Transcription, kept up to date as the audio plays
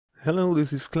Hello,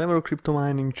 this is Clever Crypto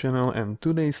Mining channel, and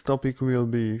today's topic will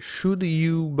be: should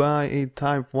you buy a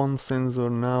Type 1 sensor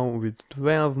now with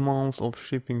 12 months of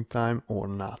shipping time or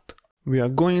not? We are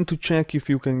going to check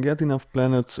if you can get enough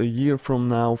planets a year from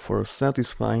now for a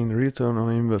satisfying return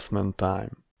on investment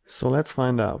time. So let's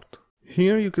find out.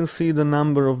 Here you can see the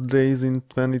number of days in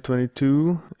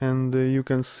 2022, and you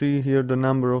can see here the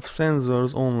number of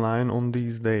sensors online on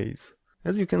these days.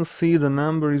 As you can see, the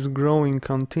number is growing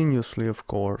continuously, of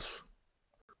course.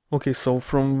 Okay, so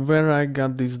from where I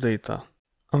got this data?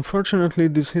 Unfortunately,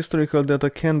 this historical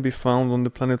data can be found on the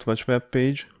PlanetWatch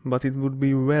webpage, but it would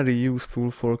be very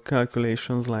useful for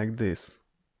calculations like this.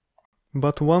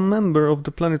 But one member of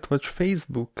the PlanetWatch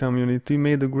Facebook community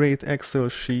made a great Excel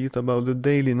sheet about the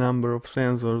daily number of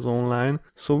sensors online,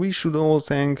 so we should all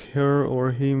thank her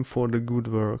or him for the good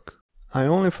work. I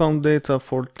only found data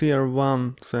for Tier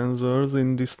 1 sensors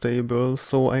in this table,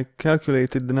 so I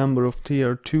calculated the number of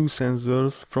Tier 2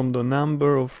 sensors from the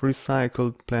number of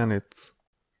recycled planets.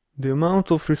 The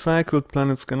amount of recycled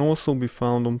planets can also be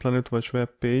found on PlanetWatch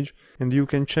webpage, and you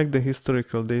can check the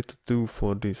historical data too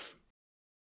for this.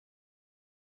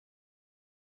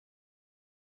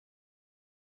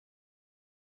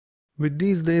 With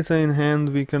these data in hand,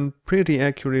 we can pretty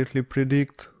accurately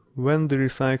predict when the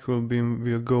recycle bin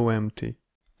will go empty.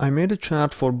 I made a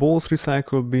chart for both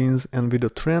recycle bins, and with a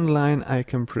trend line I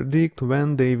can predict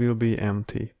when they will be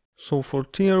empty. So for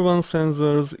Tier 1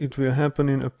 sensors it will happen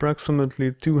in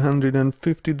approximately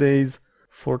 250 days.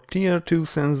 For Tier 2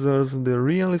 sensors the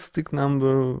realistic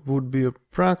number would be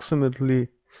approximately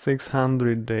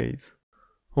 600 days.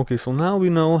 Okay, so now we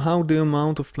know how the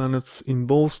amount of planets in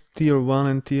both Tier 1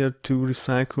 and Tier 2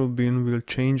 recycle bin will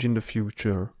change in the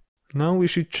future. Now we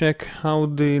should check how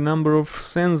the number of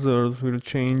sensors will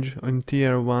change in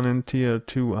Tier 1 and Tier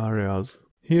 2 areas.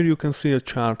 Here you can see a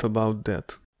chart about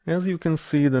that. As you can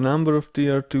see, the number of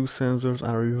Tier 2 sensors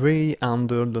are way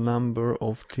under the number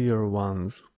of Tier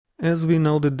 1s. As we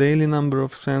know the daily number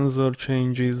of sensor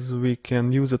changes, we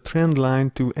can use a trend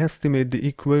line to estimate the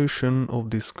equation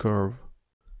of this curve.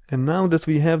 And now that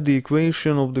we have the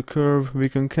equation of the curve, we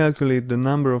can calculate the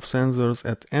number of sensors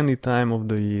at any time of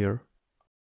the year.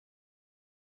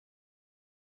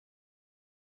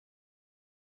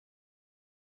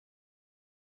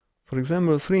 For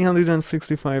example,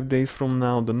 365 days from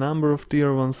now, the number of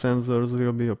Tier 1 sensors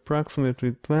will be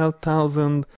approximately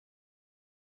 12,000,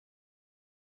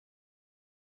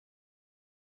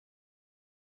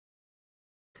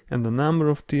 and the number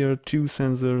of Tier 2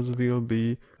 sensors will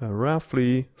be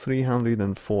roughly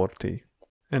 340.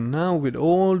 And now with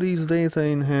all these data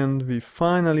in hand, we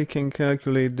finally can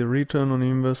calculate the return on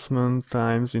investment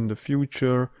times in the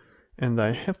future, and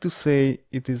I have to say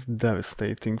it is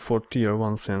devastating for Tier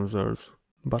 1 sensors.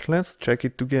 But let's check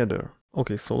it together.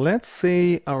 Okay, so let's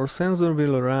say our sensor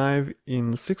will arrive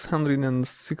in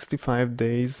 665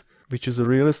 days, which is a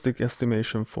realistic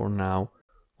estimation for now.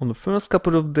 On the first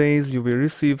couple of days you will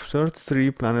receive 33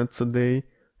 planets a day,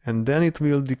 and then it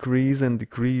will decrease and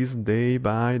decrease day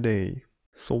by day.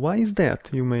 So why is that,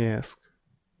 you may ask?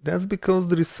 That's because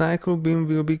the recycle bin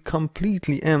will be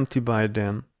completely empty by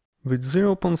then. With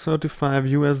 0.35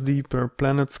 USD per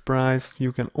planet's price,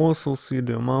 you can also see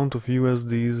the amount of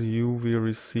USDs you will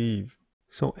receive.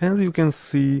 So as you can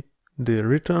see, the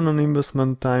return on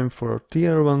investment time for a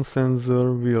Tier 1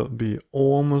 sensor will be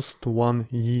almost 1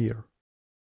 year.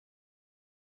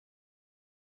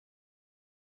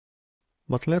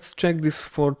 But let's check this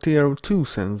for Tier 2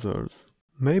 sensors.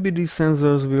 Maybe these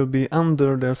sensors will be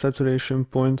under their saturation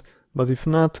point, but if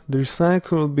not, the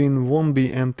recycle bin won't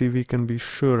be empty, we can be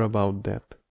sure about that.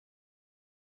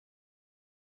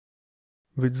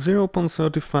 With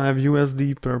 0.35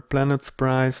 USD per planet's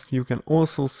price, you can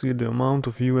also see the amount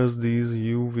of USDs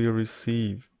you will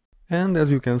receive. And as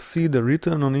you can see, the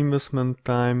return on investment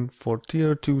time for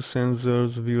Tier 2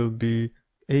 sensors will be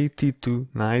 80 to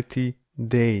 90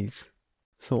 days.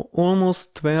 So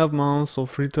almost 12 months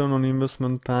of return on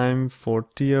investment time for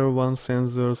Tier 1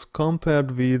 sensors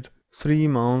compared with 3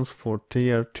 months for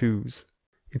Tier 2s.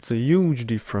 It's a huge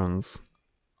difference.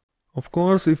 Of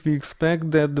course, if we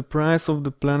expect that the price of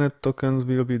the planet tokens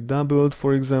will be doubled,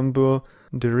 for example,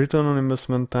 the return on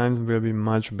investment times will be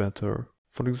much better.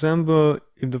 For example,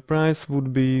 if the price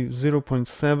would be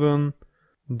 0.7,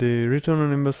 the return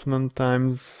on investment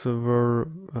times were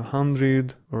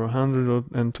 100 or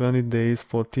 120 days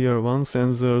for Tier 1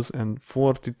 sensors and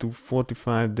 40 to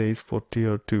 45 days for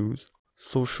Tier 2s.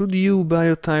 So should you buy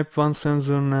a Type 1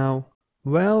 sensor now?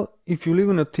 Well, if you live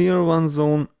in a Tier 1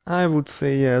 zone, I would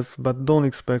say yes, but don't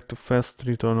expect a fast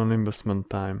return on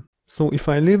investment time. So if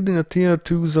I lived in a Tier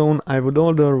 2 zone, I would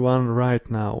order one right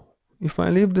now. If I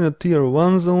lived in a tier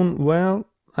 1 zone, well,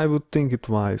 I would think it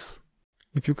twice.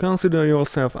 If you consider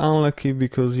yourself unlucky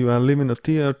because you are living a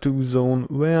tier 2 zone,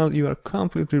 well, you are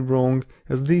completely wrong,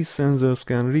 as these sensors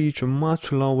can reach a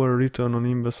much lower return on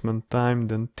investment time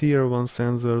than tier 1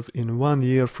 sensors in 1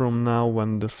 year from now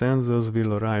when the sensors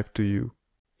will arrive to you.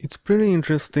 It's pretty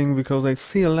interesting because I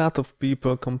see a lot of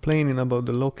people complaining about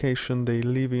the location they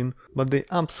live in, but they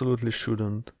absolutely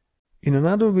shouldn't. In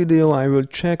another video I will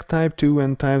check type 2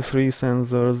 and type 3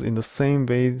 sensors in the same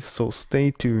way, so stay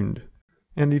tuned.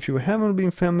 And if you haven't been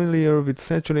familiar with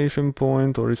saturation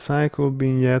point or recycle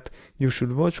bin yet, you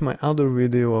should watch my other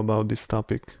video about this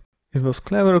topic. It was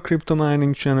Clever Crypto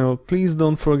Mining channel. Please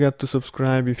don't forget to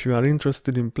subscribe if you are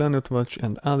interested in PlanetWatch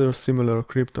and other similar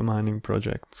crypto mining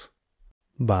projects.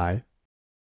 Bye.